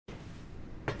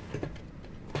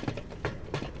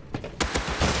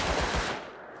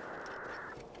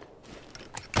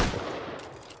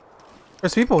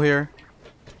There's people here.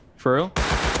 For real?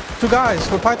 Two guys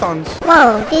with pythons.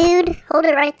 Whoa, dude. Hold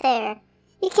it right there.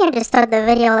 You can't just start the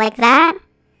video like that.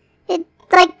 It,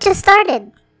 just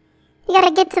started. You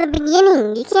gotta get to the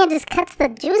beginning. You can't just cut to the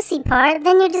juicy part.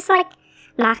 Then you're just like,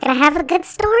 not gonna have a good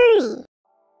story.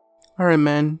 Alright,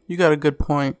 man. You got a good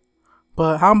point.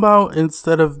 But how about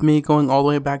instead of me going all the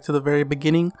way back to the very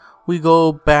beginning, we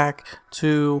go back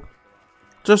to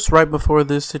just right before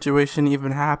this situation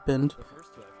even happened,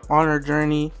 on our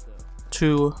journey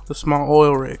to the small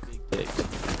oil rig.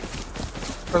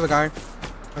 There's a guy, I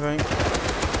think.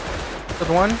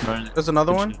 There's one. There's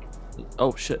another one.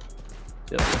 Oh shit.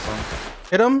 Yep, I saw him.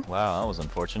 Hit him. Wow, that was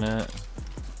unfortunate.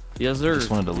 Yes, sir. I just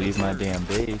wanted to leave my damn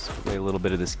base, play a little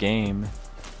bit of this game.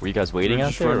 Were you guys waiting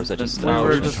out there, or was that just We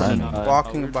were just trying?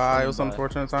 walking by. It was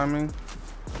unfortunate timing.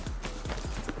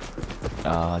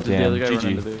 Damn,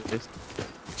 GG.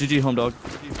 GG, home dog.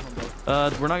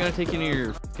 We're not gonna take any of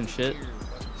your fucking shit,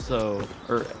 so,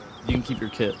 or you can keep your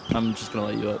kit. I'm just gonna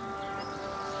let you up.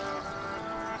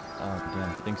 Oh,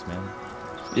 damn, thanks, man.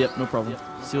 Yep, no problem.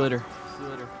 See you later.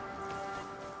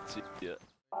 Yeah.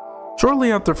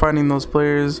 Shortly after finding those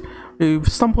players, we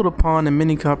stumbled upon a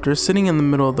minicopter sitting in the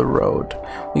middle of the road.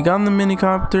 We got in the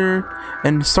minicopter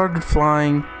and started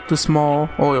flying the small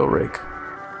oil rig.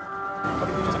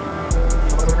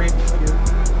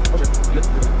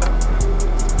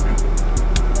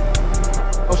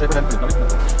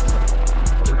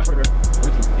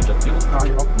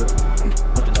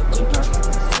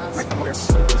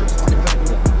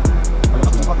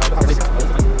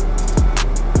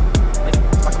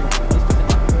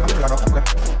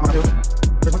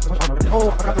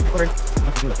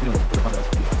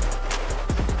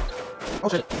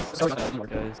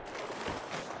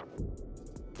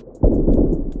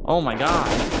 Oh my god.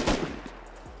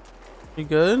 You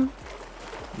good?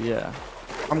 Yeah.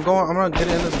 I'm gonna get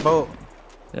in this boat.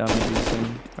 Yeah, I'm gonna do the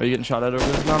same. Are you getting shot at over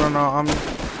there? No, I'm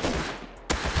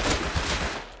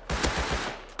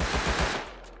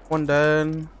one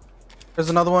dead. There's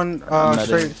another one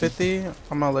straight 50.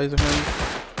 I'm gonna laser him.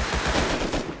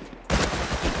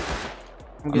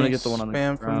 I'm gonna get the one on the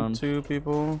spam from ground. 2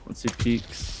 people. Let's see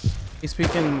peeks. He's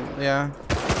speaking, yeah.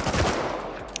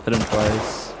 Hit him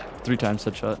twice. 3 times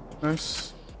headshot.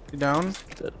 Nice. You down?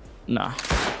 Dead. Nah.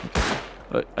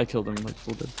 But I killed him like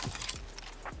full dead.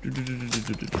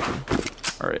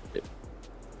 Alright.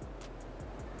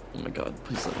 Oh my god,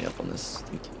 please let me up on this.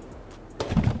 Thank you.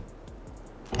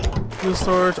 Fuel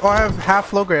storage. Oh, I have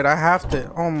half low grade. I halved it.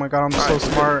 Oh my god, I'm so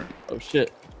smart. Oh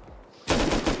shit.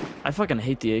 I fucking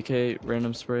hate the AK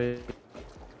random spray.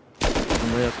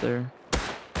 I'm way up there.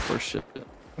 For shit. This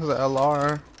is an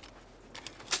LR.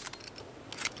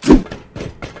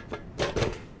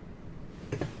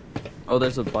 Oh,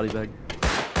 there's a body bag.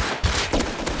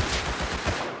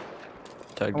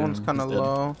 That one's kind of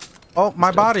low. Oh,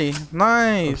 my body.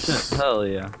 Nice. Oh, hell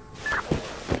yeah.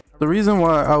 The reason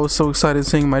why I was so excited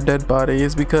seeing my dead body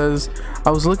is because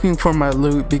I was looking for my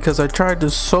loot, because I tried to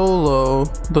solo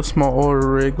the small oil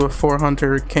rig with 4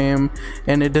 hunter cam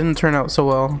and it didn't turn out so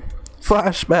well.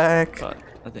 Flashback. But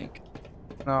I think.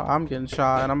 No, I'm getting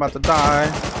shot and I'm about to die.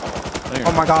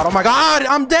 Oh my god,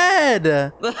 I'm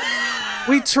dead.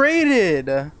 We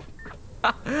traded.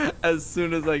 As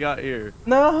soon as I got here.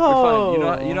 No. You're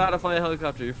fine. You know how to fly a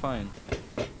helicopter. You're fine.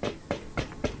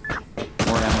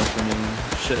 More ammo for me.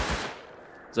 Shit.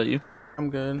 Is that you? I'm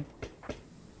good.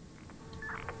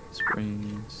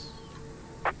 Springs.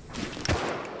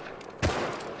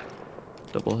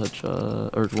 Double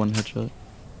headshot. Or 1 headshot.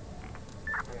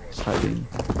 It's hiding.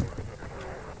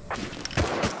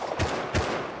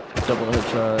 Double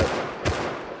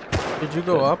headshot. Did you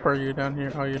go up or are you down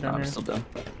here? Oh, you're down I'm here. still down.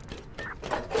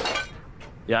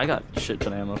 Yeah, I got shit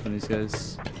ton of ammo from these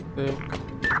guys. Dude.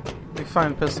 If you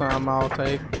find pistol ammo, I'll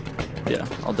take. Yeah,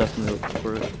 I'll definitely look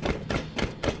for it.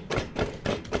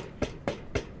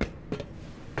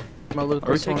 I'm gonna loot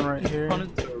this one right here.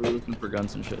 Components, or are we looking for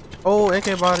guns and shit? Oh,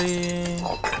 AK body.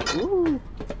 Ooh.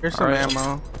 Here's some Alright.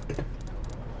 ammo.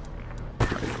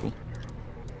 Alright, cool.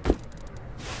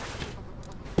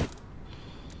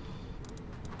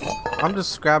 I'm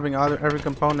just grabbing every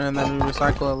component and then we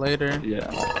recycle it later. Yeah.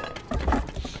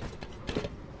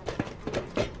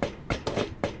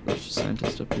 There's a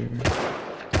scientist up here. 1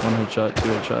 headshot, 2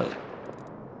 headshot.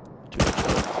 2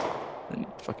 headshot. Then he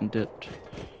fucking dipped.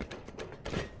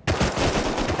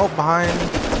 Oh, behind.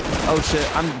 Oh shit,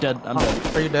 I'm dead. I'm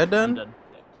dead. Are you dead I'm then?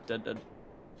 dead. Dead.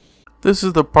 This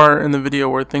is the part in the video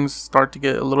where things start to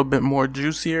get a little bit more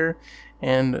juicier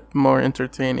and more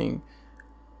entertaining.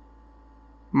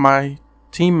 My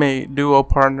teammate, duo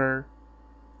partner,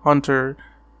 Hunter,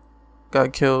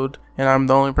 got killed and I'm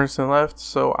the only person left,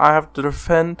 so I have to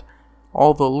defend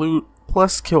all the loot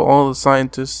plus kill all the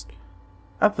scientists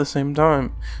at the same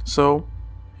time. So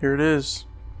here it is.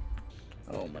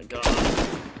 Oh my god.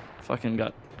 Fucking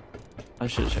got. I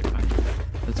should have checked mine.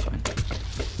 It's fine.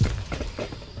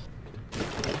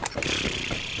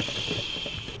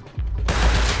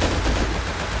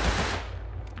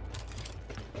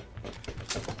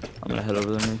 I'm gonna head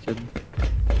over there naked.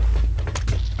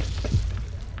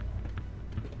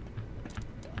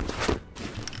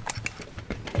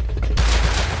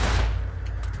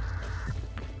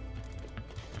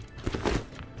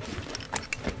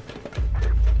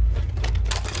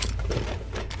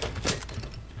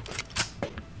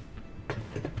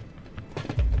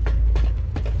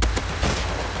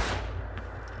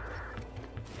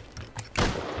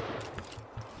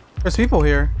 There's people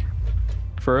here.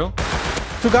 For real?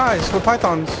 2 guys with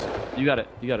pythons. You got it.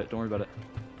 You got it. Don't worry about it.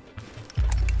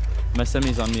 My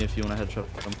semi's on me if you want to headshot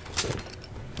them.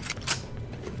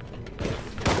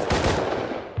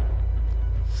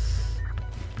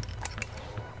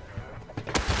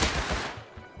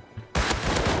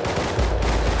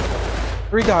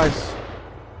 Three guys.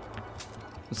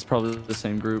 It's probably the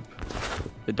same group.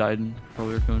 They died and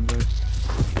probably are coming back.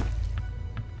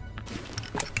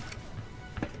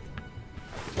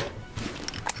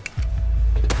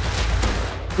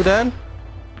 Who dead?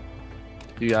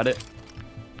 You got it?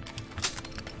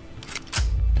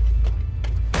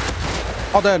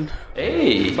 All dead.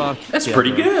 Hey, Fuck. that's Yeah,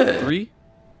 pretty bro. good. 3?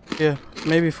 Yeah,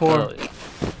 maybe 4. Hell yeah.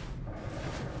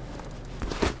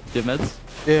 You have meds?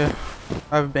 Yeah,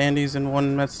 I have bandies and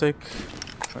 1 med stick.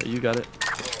 Alright, you got it.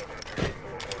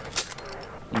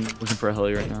 I'm looking for a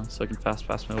heli right now, so I can fast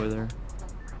pass my way there.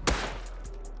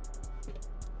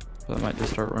 But I might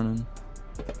just start running.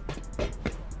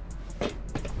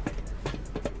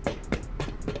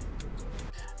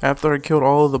 After I killed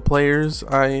all of the players,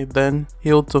 I then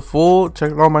healed to full,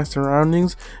 checked all my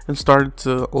surroundings, and started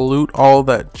to loot all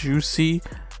that juicy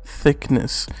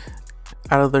thickness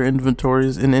out of their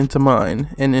inventories and into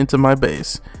mine and into my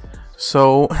base.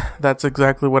 So that's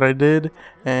exactly what I did,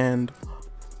 and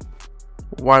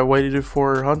I waited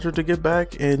for Hunter to get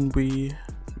back, and we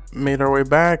made our way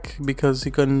back because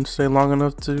he couldn't stay long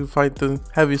enough to fight the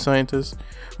heavy scientist,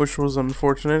 which was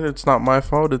unfortunate. It's not my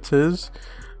fault, it's his.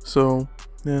 So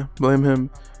yeah, blame him.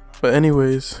 But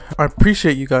anyways, I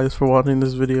appreciate you guys for watching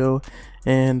this video,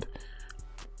 and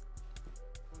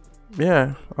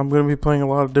yeah, I'm gonna be playing a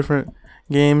lot of different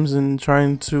games and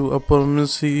trying to upload them and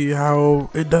see how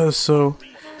it does. So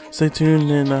stay tuned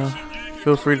and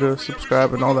feel free to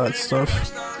subscribe and all that stuff.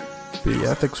 But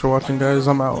yeah, thanks for watching, guys.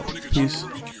 I'm out. Peace.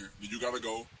 You gotta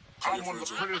go. I'm one of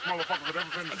the prettiest motherfuckers that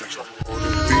ever been to color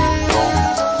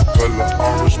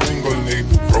orange, Bengali,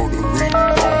 rotary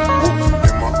bone.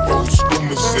 In my old school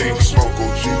Mercedes, smoke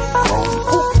OG chrome.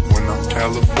 When I'm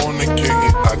California king,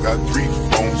 I got 3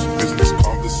 phones, business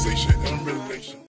conversation and relation.